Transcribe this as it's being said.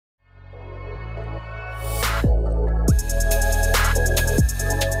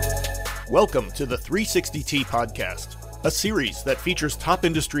Welcome to the 360T podcast, a series that features top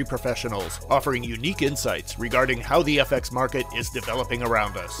industry professionals offering unique insights regarding how the FX market is developing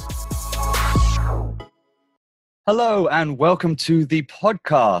around us. Hello and welcome to the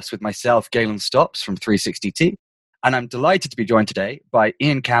podcast with myself, Galen Stops from 360T. And I'm delighted to be joined today by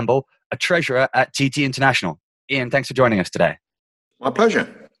Ian Campbell, a treasurer at TT International. Ian, thanks for joining us today. My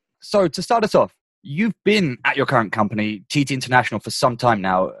pleasure. So to start us off, you've been at your current company, TT International, for some time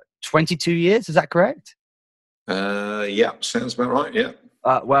now, 22 years, is that correct? Yeah, sounds about right, yeah.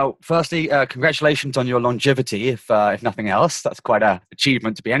 Well, firstly, congratulations on your longevity, if nothing else. That's quite an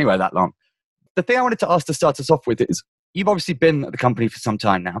achievement to be anywhere that long. The thing I wanted to ask to start us off with is, you've obviously been at the company for some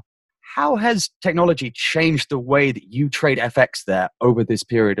time now. How has technology changed the way that you trade FX there over this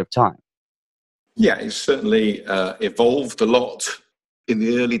period of time? Yeah, it's certainly evolved a lot. In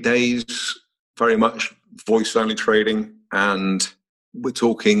the early days, very much voice-only trading, and we're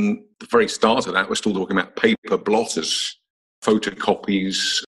talking the very start of that, we're still talking about paper blotters,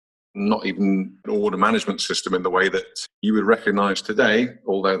 photocopies, not even an order management system in the way that you would recognize today,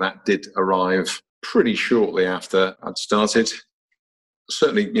 although that did arrive pretty shortly after I'd started.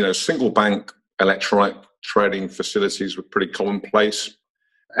 Certainly, single bank electronic trading facilities were pretty commonplace.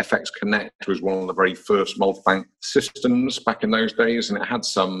 FX Connect was one of the very first multi-bank systems back in those days, and it had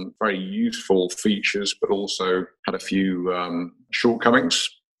some very useful features, but also had a few shortcomings.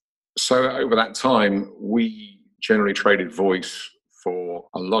 So over that time, we generally traded voice for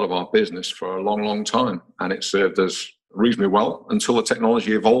a lot of our business for a long, long time, and it served us reasonably well until the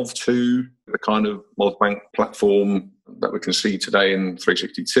technology evolved to the kind of multi-bank platform that we can see today in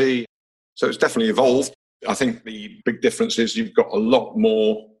 360T. So it's definitely evolved. I think the big difference is you've got a lot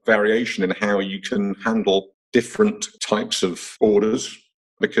more variation in how you can handle different types of orders,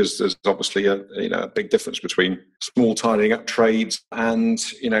 because there's obviously a big difference between small tidying up trades and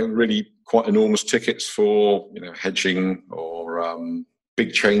really quite enormous tickets for hedging or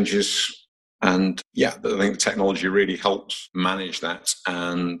big changes. And I think the technology really helps manage that,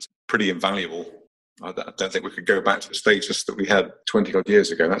 and pretty invaluable. I don't think we could go back to the status that we had 20 odd years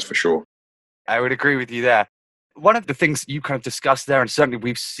ago, that's for sure. I would agree with you there. One of the things you kind of discussed there, and certainly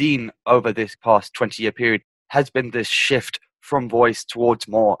we've seen over this past 20-year period, has been this shift from voice towards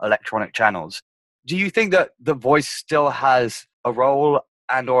more electronic channels. Do you think that the voice still has a role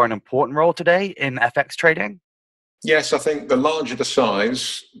and or an important role today in FX trading? Yes, I think the larger the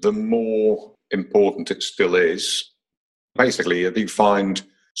size, the more important it still is. Basically, if you find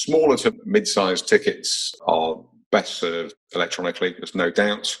smaller to mid-sized tickets are best served electronically, there's no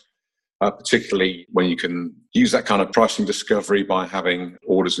doubt. Particularly when you can use that kind of pricing discovery by having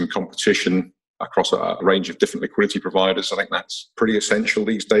orders in competition across a range of different liquidity providers. I think that's pretty essential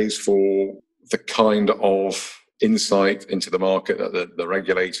these days for the kind of insight into the market that the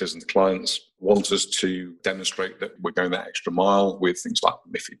regulators and the clients want us to demonstrate, that we're going that extra mile with things like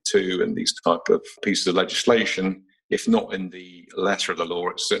MiFID II and these type of pieces of legislation. If not in the letter of the law,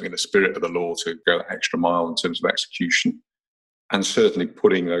 it's certainly in the spirit of the law to go that extra mile in terms of execution. And certainly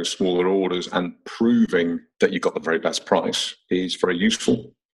putting those smaller orders and proving that you got the very best price is very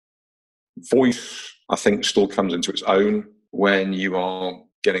useful. Voice, I think, still comes into its own when you are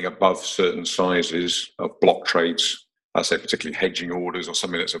getting above certain sizes of block trades. I say particularly hedging orders or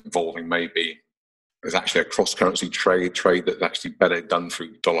something that's involving maybe there's actually a cross-currency trade that's actually better done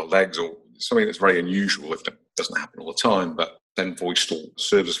through dollar legs, or something that's very unusual if it doesn't happen all the time. But then voice still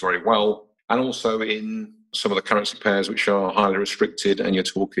serves us very well. And also in some of the currency pairs which are highly restricted, and you're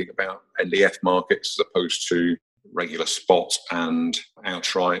talking about NDF markets as opposed to regular spot and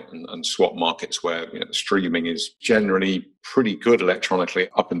outright and swap markets, where the streaming is generally pretty good electronically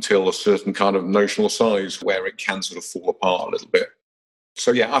up until a certain kind of notional size where it can sort of fall apart a little bit.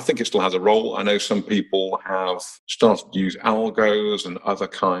 So I think it still has a role. I know some people have started to use algos and other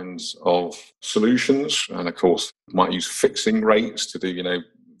kinds of solutions, and of course might use fixing rates to do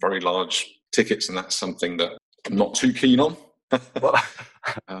very large tickets, and that's something that I'm not too keen on.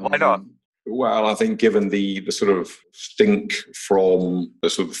 Why not? Well, I think given the sort of stink from the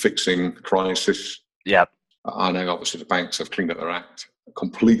sort of fixing crisis, I know obviously the banks have cleaned up their act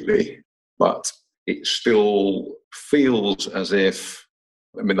completely, but it still feels as if,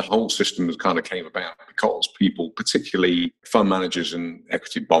 the whole system kind of came about because people, particularly fund managers and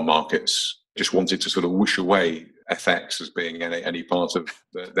equity bond markets, just wanted to sort of wish away FX as being any part of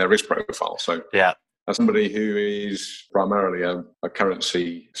their risk profile. So as somebody who is primarily a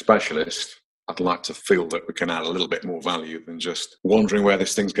currency specialist, I'd like to feel that we can add a little bit more value than just wondering where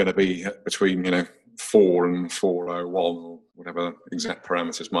this thing's going to be between 4 and 401 or whatever exact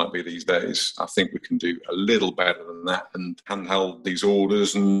parameters might be these days. I think we can do a little better than that and handheld these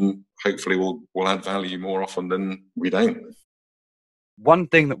orders, and hopefully we'll add value more often than we don't. One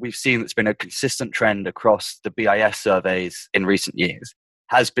thing that we've seen that's been a consistent trend across the BIS surveys in recent years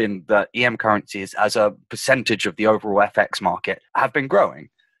has been that EM currencies as a percentage of the overall FX market have been growing.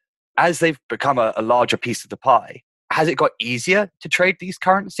 As they've become a larger piece of the pie, has it got easier to trade these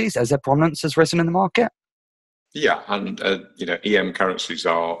currencies as their prominence has risen in the market? Yeah, and EM currencies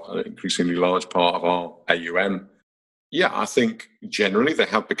are an increasingly large part of our AUM. Yeah, I think generally they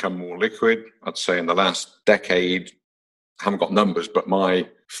have become more liquid. I'd say in the last decade, I haven't got numbers, but my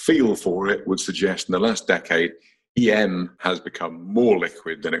feel for it would suggest in the last decade, EM has become more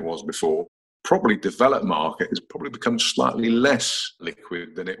liquid than it was before. Probably developed market has probably become slightly less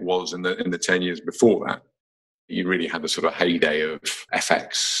liquid than it was in the 10 years before that. You really had the sort of heyday of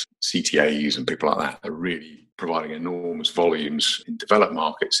FX, CTAs and people like that are really providing enormous volumes in developed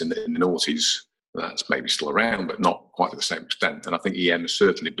markets in the noughties. That's maybe still around, but not quite to the same extent. And I think EM has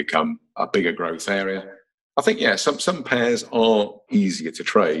certainly become a bigger growth area. I think, some pairs are easier to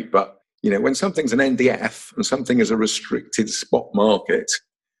trade, but, when something's an NDF and something is a restricted spot market,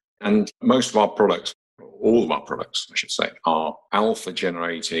 and most of our products, all of our products, I should say, are alpha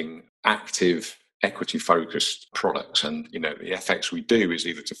generating, active, equity focused products. And, the FX we do is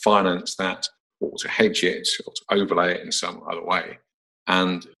either to finance that or to hedge it or to overlay it in some other way.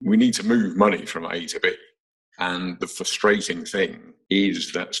 And we need to move money from A to B. And the frustrating thing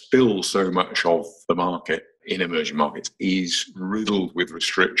is that still so much of the market in emerging markets is riddled with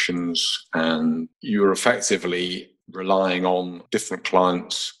restrictions, and you're effectively relying on different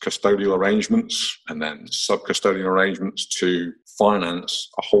clients' custodial arrangements and then sub-custodial arrangements to finance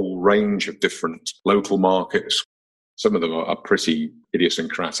a whole range of different local markets. Some of them are pretty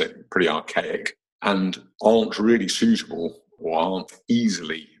idiosyncratic, pretty archaic, and aren't really suitable or aren't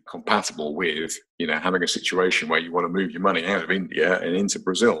easily compatible with, having a situation where you want to move your money out of India and into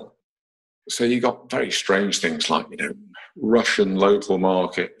Brazil. So you got very strange things like, Russian local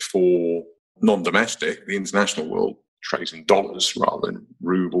market for non-domestic. The international world trades in dollars rather than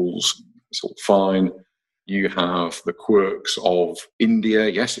rubles. It's all fine. You have the quirks of India.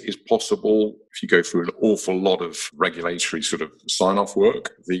 Yes, it is possible. If you go through an awful lot of regulatory sort of sign-off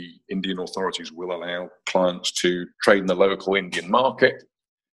work, the Indian authorities will allow clients to trade in the local Indian market.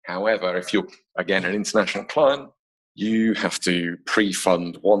 However, if you're, again, an international client, you have to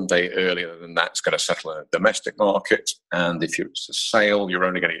pre-fund one day earlier than that's going to settle in a domestic market. And if it's a sale, you're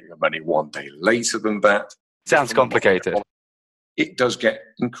only going to get your money one day later than that. Sounds complicated. It does get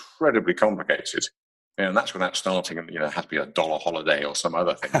incredibly complicated. And that's without starting, and it has to be a dollar holiday or some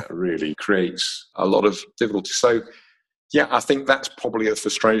other thing that really creates a lot of difficulty. So, yeah, I think that's probably a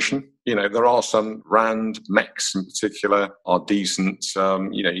frustration. There are some rand, MEX in particular, are decent.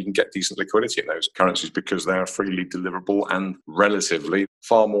 You can get decent liquidity in those currencies because they are freely deliverable and relatively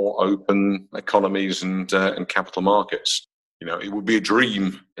far more open economies and capital markets. It would be a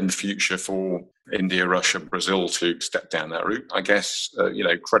dream in the future for India, Russia, Brazil to step down that route. I guess,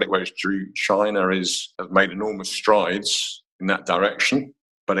 credit where it's due, China has made enormous strides in that direction.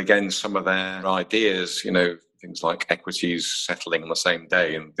 But again, some of their ideas, things like equities settling on the same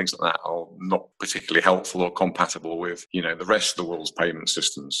day and things like that are not particularly helpful or compatible with, the rest of the world's payment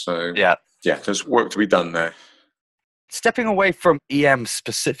systems. So, yeah, there's work to be done there. Stepping away from EM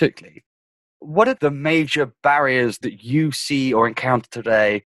specifically, what are the major barriers that you see or encounter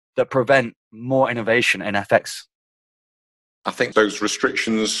today that prevent more innovation in FX? I think those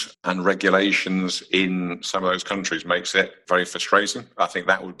restrictions and regulations in some of those countries makes it very frustrating. I think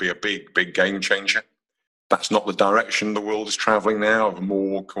that would be a big, big game changer. That's not the direction the world is traveling now, of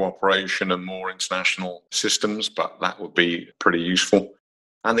more cooperation and more international systems, but that would be pretty useful.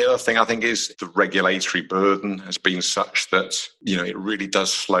 And the other thing I think is the regulatory burden has been such that, it really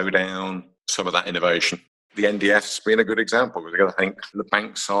does slow down some of that innovation. The NDF's been a good example because I think the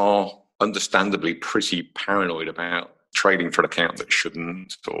banks are understandably pretty paranoid about trading for an account that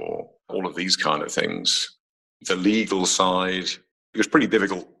shouldn't, or all of these kind of things. The legal side, it was pretty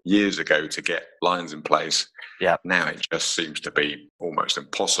difficult years ago to get lines in place. Yeah. Now it just seems to be almost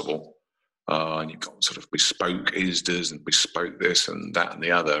impossible. And you've got sort of bespoke ISDAs and bespoke this and that and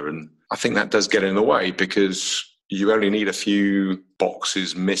the other. And I think that does get in the way because you only need a few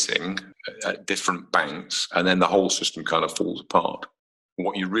boxes missing at different banks and then the whole system kind of falls apart.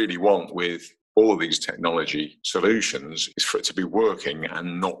 What you really want with all of these technology solutions is for it to be working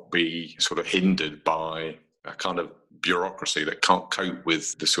and not be sort of hindered by a kind of bureaucracy that can't cope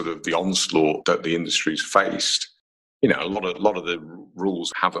with the sort of the onslaught that the industry's faced. A lot of the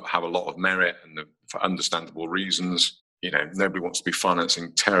rules have a lot of merit and for understandable reasons. Nobody wants to be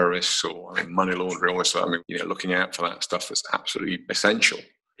financing terrorists or money laundering, all this stuff. Looking out for that stuff is absolutely essential.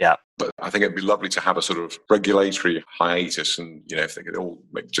 Yeah. But I think it'd be lovely to have a sort of regulatory hiatus and, if they could all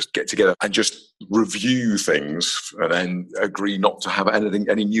just get together and just review things and then agree not to have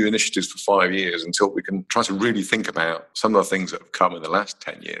any new initiatives for 5 years until we can try to really think about some of the things that have come in the last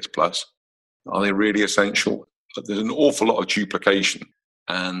 10 years plus. Are they really essential? There's an awful lot of duplication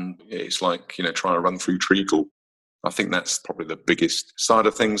and it's like, trying to run through treacle. I think that's probably the biggest side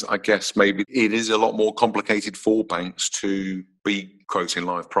of things. I guess maybe it is a lot more complicated for banks to be quoting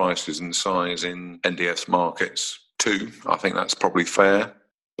live prices and size in NDS markets too. I think that's probably fair.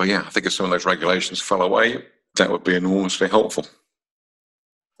 But yeah, I think if some of those regulations fell away, that would be enormously helpful.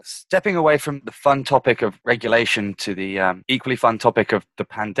 Stepping away from the fun topic of regulation to the equally fun topic of the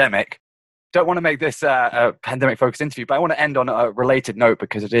pandemic, don't want to make this a pandemic-focused interview, but I want to end on a related note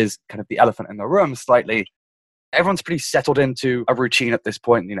because it is kind of the elephant in the room slightly. Everyone's pretty settled into a routine at this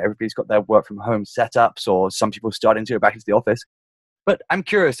point. Everybody's got their work from home setups, or some people starting to go back into the office. But I'm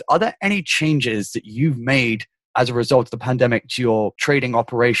curious, are there any changes that you've made as a result of the pandemic to your trading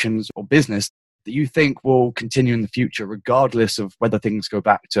operations or business that you think will continue in the future, regardless of whether things go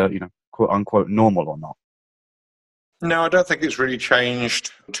back to, quote unquote, normal or not? No, I don't think it's really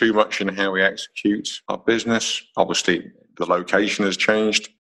changed too much in how we execute our business. Obviously, the location has changed.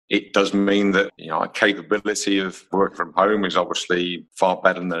 It does mean that our capability of work from home is obviously far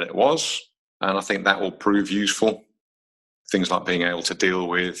better than it was. And I think that will prove useful. Things like being able to deal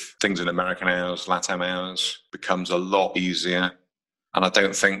with things in American hours, LATAM hours becomes a lot easier. And I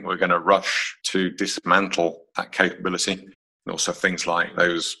don't think we're going to rush to dismantle that capability. And also things like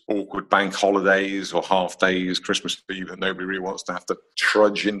those awkward bank holidays or half days, Christmas Eve, that nobody really wants to have to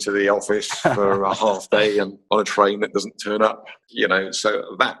trudge into the office for a half day and on a train that doesn't turn up. So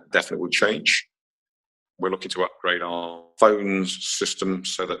that definitely will change. We're looking to upgrade our phones system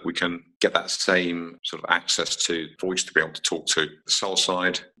so that we can get that same sort of access to voice to be able to talk to the sell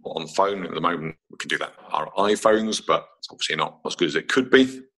side on phone. At the moment, we can do that on our iPhones, but it's obviously not as good as it could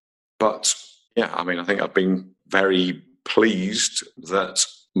be. But yeah, I think I've been very pleased that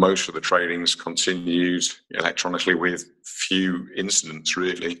most of the trading's continued electronically with few incidents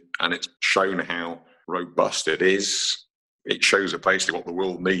really, and it's shown how robust it is. It shows that basically what the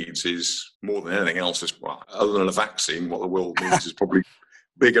world needs is more than anything else other than a vaccine, what the world needs is probably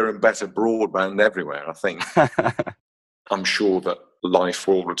bigger and better broadband everywhere, I think. I'm sure that life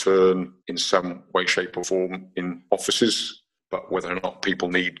will return in some way, shape or form in offices, but whether or not people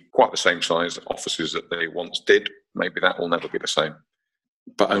need quite the same size offices that they once did, maybe that will never be the same.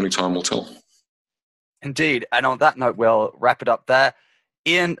 But only time will tell. Indeed. And on that note, we'll wrap it up there.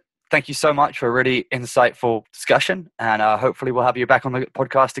 Ian, thank you so much for a really insightful discussion. And hopefully we'll have you back on the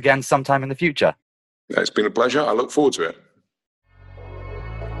podcast again sometime in the future. It's been a pleasure. I look forward to it.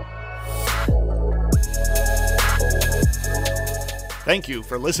 Thank you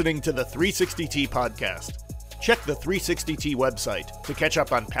for listening to the 360T podcast. Check the 360T website to catch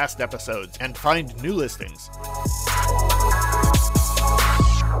up on past episodes and find new listings.